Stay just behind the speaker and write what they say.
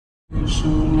Hi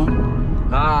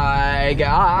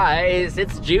guys,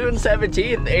 it's June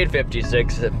 17th,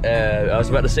 8:56. I was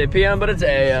about to say PM, but it's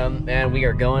AM, and we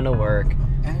are going to work.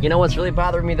 You know what's really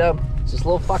bothering me though? It's this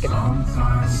little fucking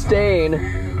stain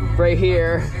right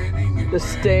here. The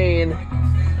stain.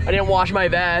 I didn't wash my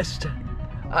vest.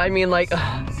 I mean, like,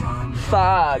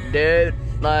 fuck, dude.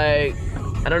 Like,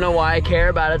 I don't know why I care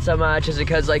about it so much. Is it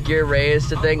because, like, you're raised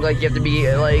to think, like, you have to be,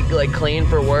 like clean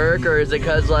for work? Or is it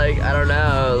because, like, I don't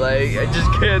know, like, I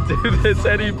just can't do this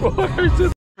anymore.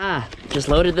 Just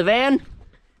loaded the van.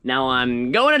 Now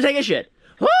I'm going to take a shit.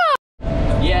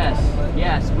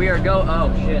 Yes, we are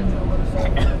oh, shit.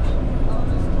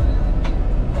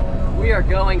 We are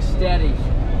going steady.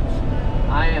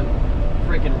 I am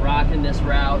freaking rocking this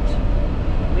route.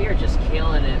 We are just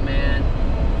killing it, man.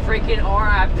 Freaking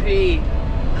RIP.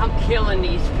 I'm killing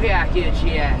these packages.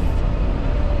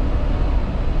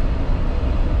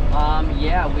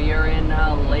 Yeah, we are in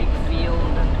Lakeview,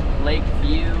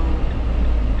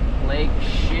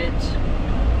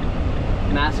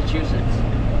 Massachusetts.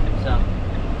 So,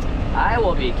 I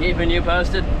will be keeping you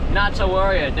posted. Not to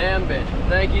worry a damn bit.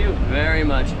 Thank you very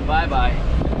much. Bye-bye.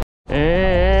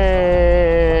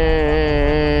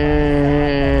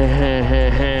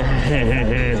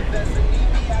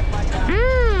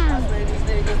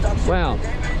 Wow,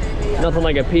 nothing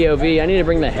like a POV. I need to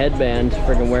bring the headband,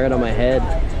 freaking wear it on my head.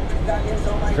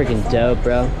 Freaking dope,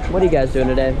 bro. What are you guys doing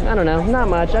today? I don't know, not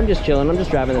much. I'm just chilling, I'm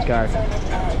just driving this car.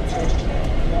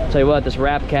 Tell you what, this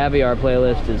Rap Caviar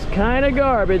playlist is kind of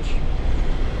garbage.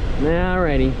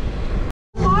 Alrighty.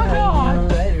 Oh my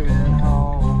God.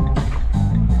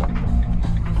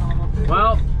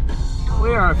 Well,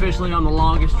 we are officially on the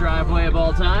longest driveway of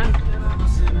all time.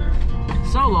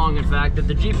 So long, in fact, that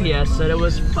the GPS said it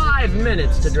was 5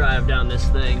 minutes to drive down this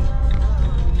thing.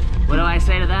 What do I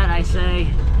say to that? I say,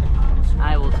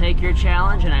 I will take your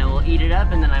challenge and I will eat it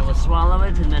up and then I will swallow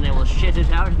it and then I will shit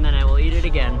it out and then I will eat it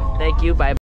again. Thank you,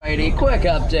 bye. Alrighty, quick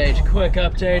update.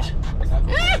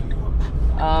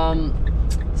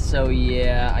 So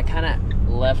yeah, I kind of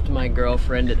left my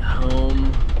girlfriend at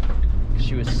home.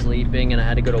 She was sleeping and I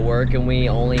had to go to work and we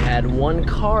only had one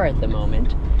car at the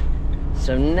moment.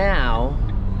 So now,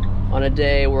 on a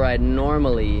day where I'd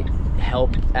normally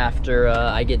help after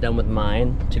I get done with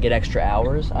mine to get extra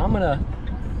hours, I'm gonna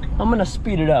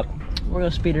speed it up. We're gonna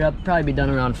speed it up, probably be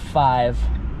done around 5,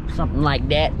 something like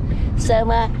that. So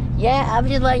yeah, I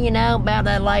was just letting you know about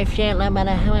that life shit. How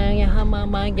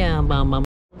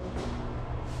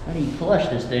do you flush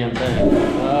this damn thing?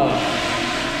 Oh.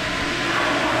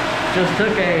 Just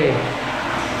took a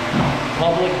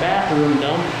public bathroom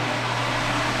dump.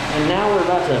 And now we're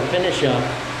about to finish up.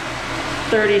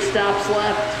 30 stops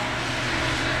left.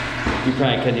 You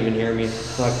probably couldn't even hear me.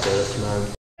 Fuck this, man.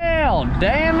 Hell,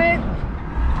 damn it.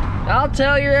 I'll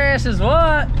tell your asses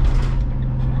what.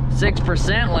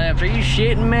 6% left. Are you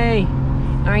shitting me?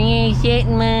 Are you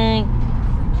shitting me?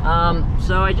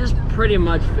 So I just pretty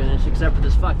much finished, except for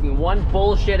this fucking one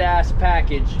bullshit ass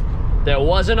package that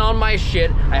wasn't on my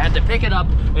shit. I had to pick it up,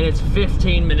 and it's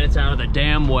 15 minutes out of the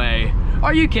damn way.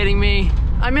 Are you kidding me?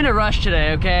 I'm in a rush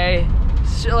today, okay?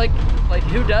 So, like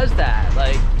who does that?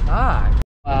 Like, fuck.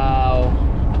 Wow.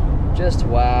 Just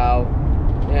wow.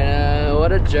 You know,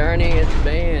 what a journey it's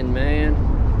been, man.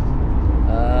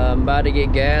 I'm about to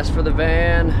get gas for the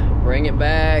van, bring it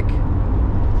back,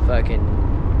 fucking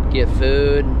get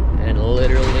food, and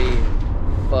literally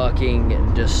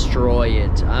fucking destroy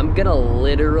it. I'm gonna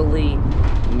literally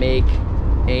make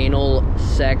anal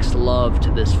sex love to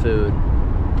this food.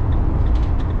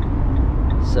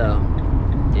 So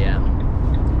yeah.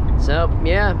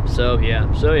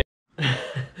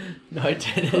 No, I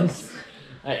didn't.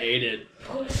 I ate it.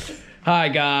 Hi,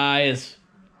 guys.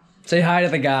 Say hi to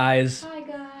the guys. Hi,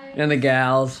 guys. And the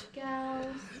gals. Okay,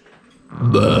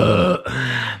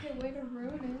 way to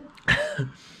ruin it.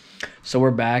 So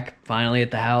we're back, finally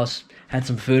at the house. Had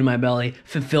some food in my belly.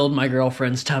 Fulfilled my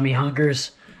girlfriend's tummy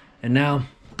hunkers. And now,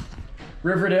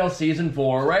 Riverdale Season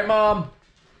 4. Right, Mom?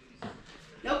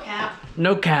 No cap.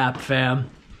 No cap, fam.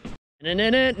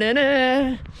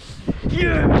 Yeah.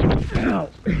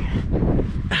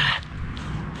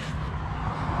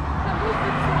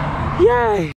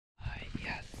 Yay.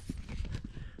 Yes.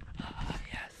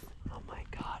 Yes. Oh my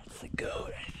God, it's the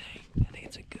goat, I think. I think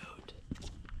it's a goat.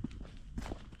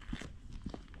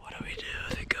 What do we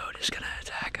do? The goat is gonna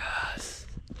attack us.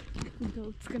 The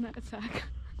goat's gonna attack.